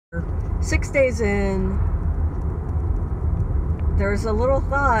6 days in, there's a little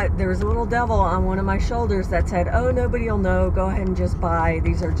thought, there's a little devil on one of my shoulders that said, oh, nobody will know, go ahead and just buy.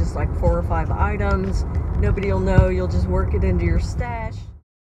 These are just like 4 or 5 items. Nobody will know, you'll just work it into your stash.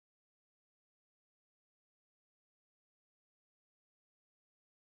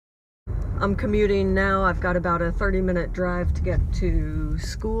 I'm commuting now. I've got about a 30-minute drive to get to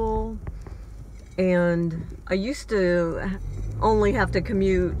school. And I used to only have to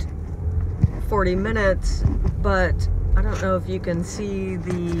commute 40 minutes, but I don't know if you can see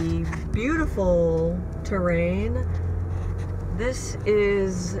the beautiful terrain. This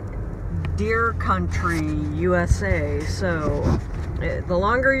is deer country, USA. So the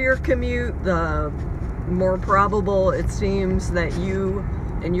longer your commute, the more probable it seems that you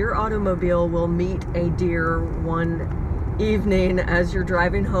and your automobile will meet a deer one evening as you're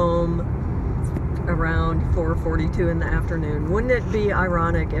driving home around 4:42 in the afternoon. Wouldn't it be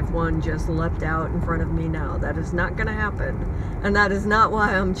ironic if one just leapt out in front of me now? That is not going to happen, and that is not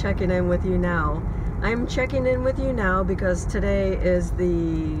why I'm checking in with you now. I'm checking in with you now because today is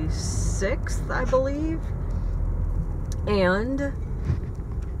the 6th, I believe, and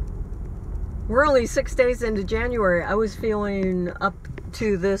we're only 6 days into January. I was feeling up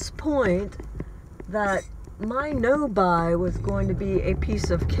to this point that my no-buy was going to be a piece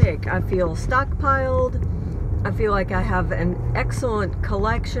of cake. I feel stockpiled. I feel like I have an excellent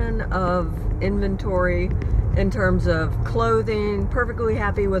collection of inventory in terms of clothing. Perfectly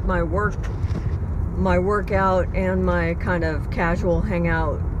happy with my workout and my kind of casual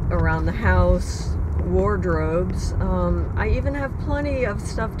hangout around the house wardrobes. I even have plenty of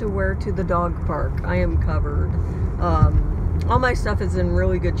stuff to wear to the dog park. I am covered. All my stuff is in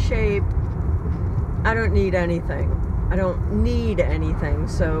really good shape. I don't need anything. I don't need anything.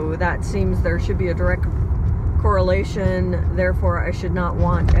 So that seems there should be a direct correlation. Therefore, I should not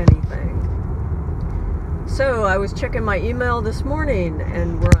want anything. So I was checking my email this morning,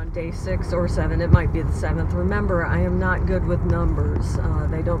 and we're on day 6 or 7. It might be the 7th. Remember, I am not good with numbers.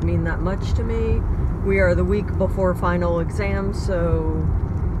 They don't mean that much to me. We are the week before final exams, so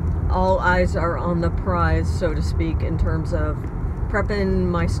all eyes are on the prize, so to speak, in terms of prepping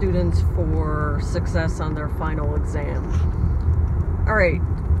my students for success on their final exam. All right.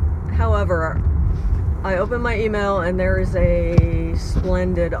 However, I opened my email and there is a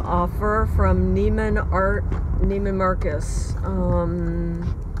splendid offer from Neiman Marcus.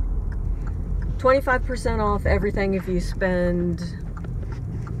 25% off everything if you spend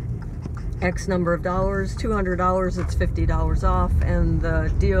X number of dollars. $200, it's $50 off, and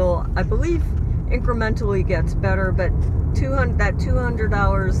the deal, I believe, incrementally gets better, but that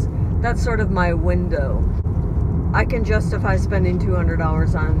 $200, that's sort of my window. I can justify spending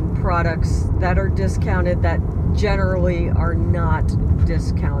 $200 on products that are discounted that generally are not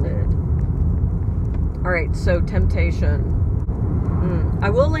discounted. All right, so temptation. I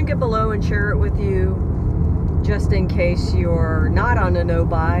will link it below and share it with you just in case you're not on a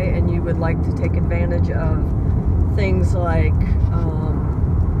no-buy and you would like to take advantage of things like,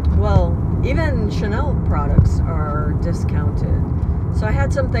 well, even Chanel products are discounted. So I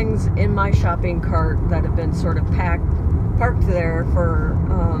had some things in my shopping cart that have been sort of parked there for,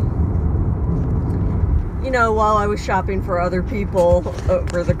 you know, while I was shopping for other people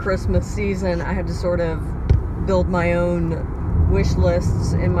over the Christmas season. I had to sort of build my own wish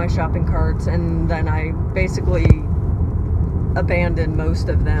lists in my shopping carts, and then I basically abandoned most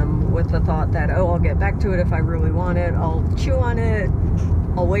of them with the thought that, oh, I'll get back to it if I really want it. I'll chew on it.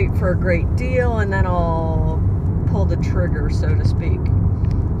 I'll wait for a great deal, and then I'll pull the trigger, so to speak.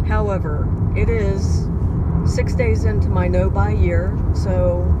 However, it is 6 days into my no-buy year,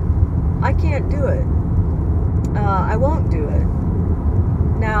 so I can't do it. I won't do it.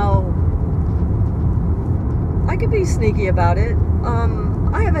 Now, I could be sneaky about it.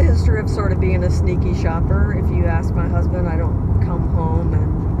 I have a history of sort of being a sneaky shopper. If you ask my husband, I don't come home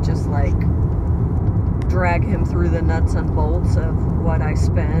and just like drag him through the nuts and bolts of what I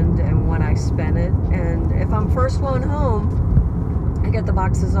spend and when I spend it. And if I'm first one home, I get the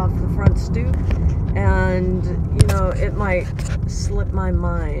boxes off the front stoop, and you know, it might slip my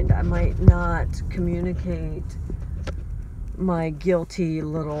mind. I might not communicate my guilty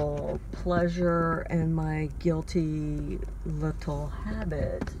little pleasure and my guilty little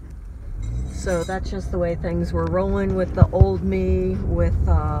habit. So that's just the way things were rolling with the old me, with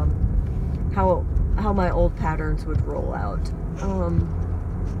how my old patterns would roll out.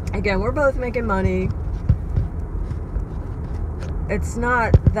 Again, we're both making money. It's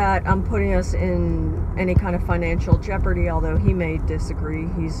not that I'm putting us in any kind of financial jeopardy, although he may disagree.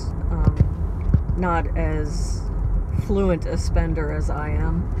 He's not as fluent a spender as I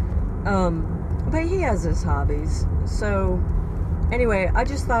am. But he has his hobbies. So anyway, I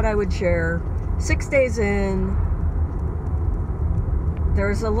just thought I would share. 6 days in,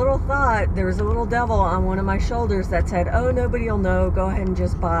 there's a little devil on one of my shoulders that said, oh, nobody will know, go ahead and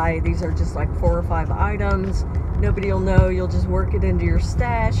just buy. These are just like 4 or 5 items. Nobody will know, you'll just work it into your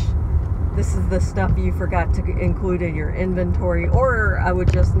stash. This is the stuff you forgot to include in your inventory, or I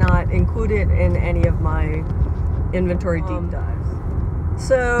would just not include it in any of my inventory deep dives.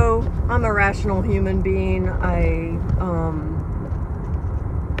 So I'm a rational human being.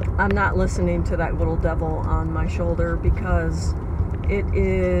 I'm not listening to that little devil on my shoulder because it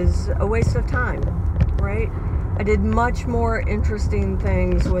is a waste of time, right? I did much more interesting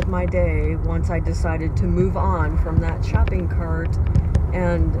things with my day once I decided to move on from that shopping cart,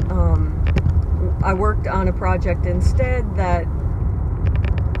 and I worked on a project instead that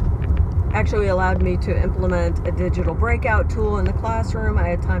actually allowed me to implement a digital breakout tool in the classroom. I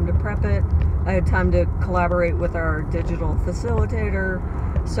had time to prep it. I had time to collaborate with our digital facilitator.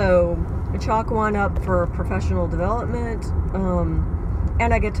 So chalk one up for professional development,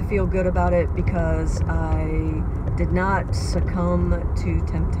 and I get to feel good about it because I did not succumb to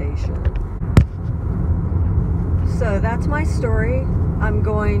temptation. So that's my story. I'm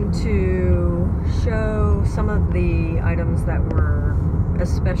going to show some of the items that were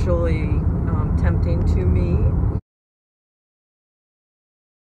especially tempting to me.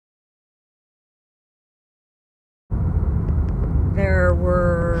 There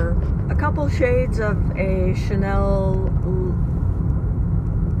were a couple shades of a Chanel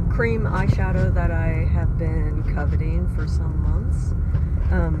cream eyeshadow that I have been coveting for some months.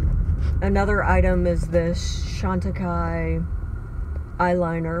 Another item is this Chantecaille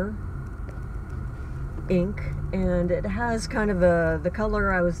eyeliner ink, and it has kind of the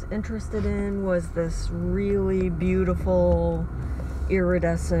color I was interested in was this really beautiful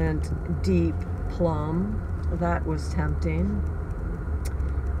iridescent deep plum. That was tempting.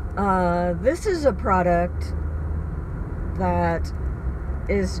 This is a product that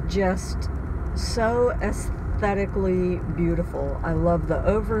is just so aesthetically beautiful. I love the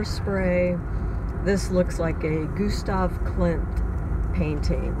overspray. This looks like a Gustav Klimt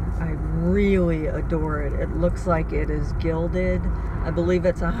painting. I really adore it. It looks like it is gilded. I believe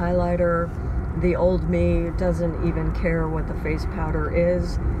it's a highlighter. The old me doesn't even care what the face powder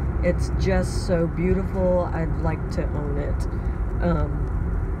is. It's just so beautiful. I'd like to own it.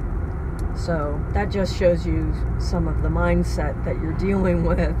 So that just shows you some of the mindset that you're dealing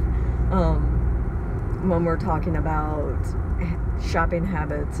with when we're talking about shopping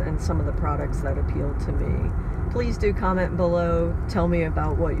habits and some of the products that appeal to me. Please do comment below. Tell me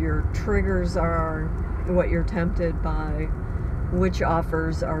about what your triggers are, what you're tempted by, which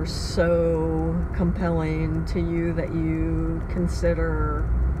offers are so compelling to you that you consider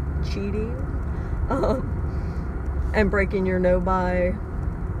cheating and breaking your no-buy.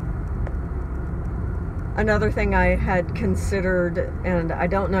 Another thing I had considered, and I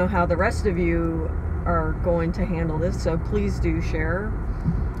don't know how the rest of you are going to handle this, so please do share.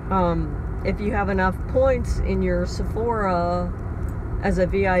 If you have enough points in your Sephora as a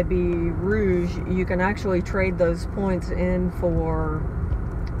VIB Rouge, you can actually trade those points in for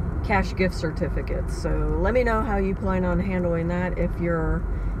cash gift certificates. So let me know how you plan on handling that if you're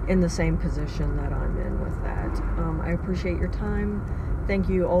in the same position that I'm in with that. I appreciate your time. Thank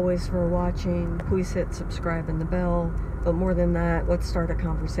you always for watching. Please hit subscribe and the bell. But more than that, let's start a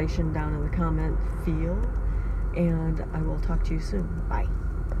conversation down in the comment field. And I will talk to you soon. Bye.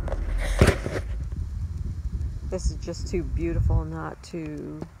 This is just too beautiful not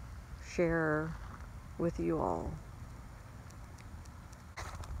to share with you all.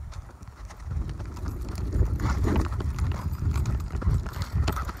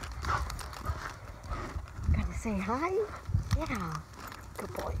 Gotta say hi? Yeah.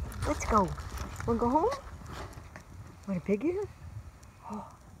 Good boy. Let's go. Wanna go home? Want a big ear? Oh,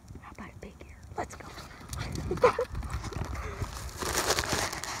 how about a big ear? Let's go.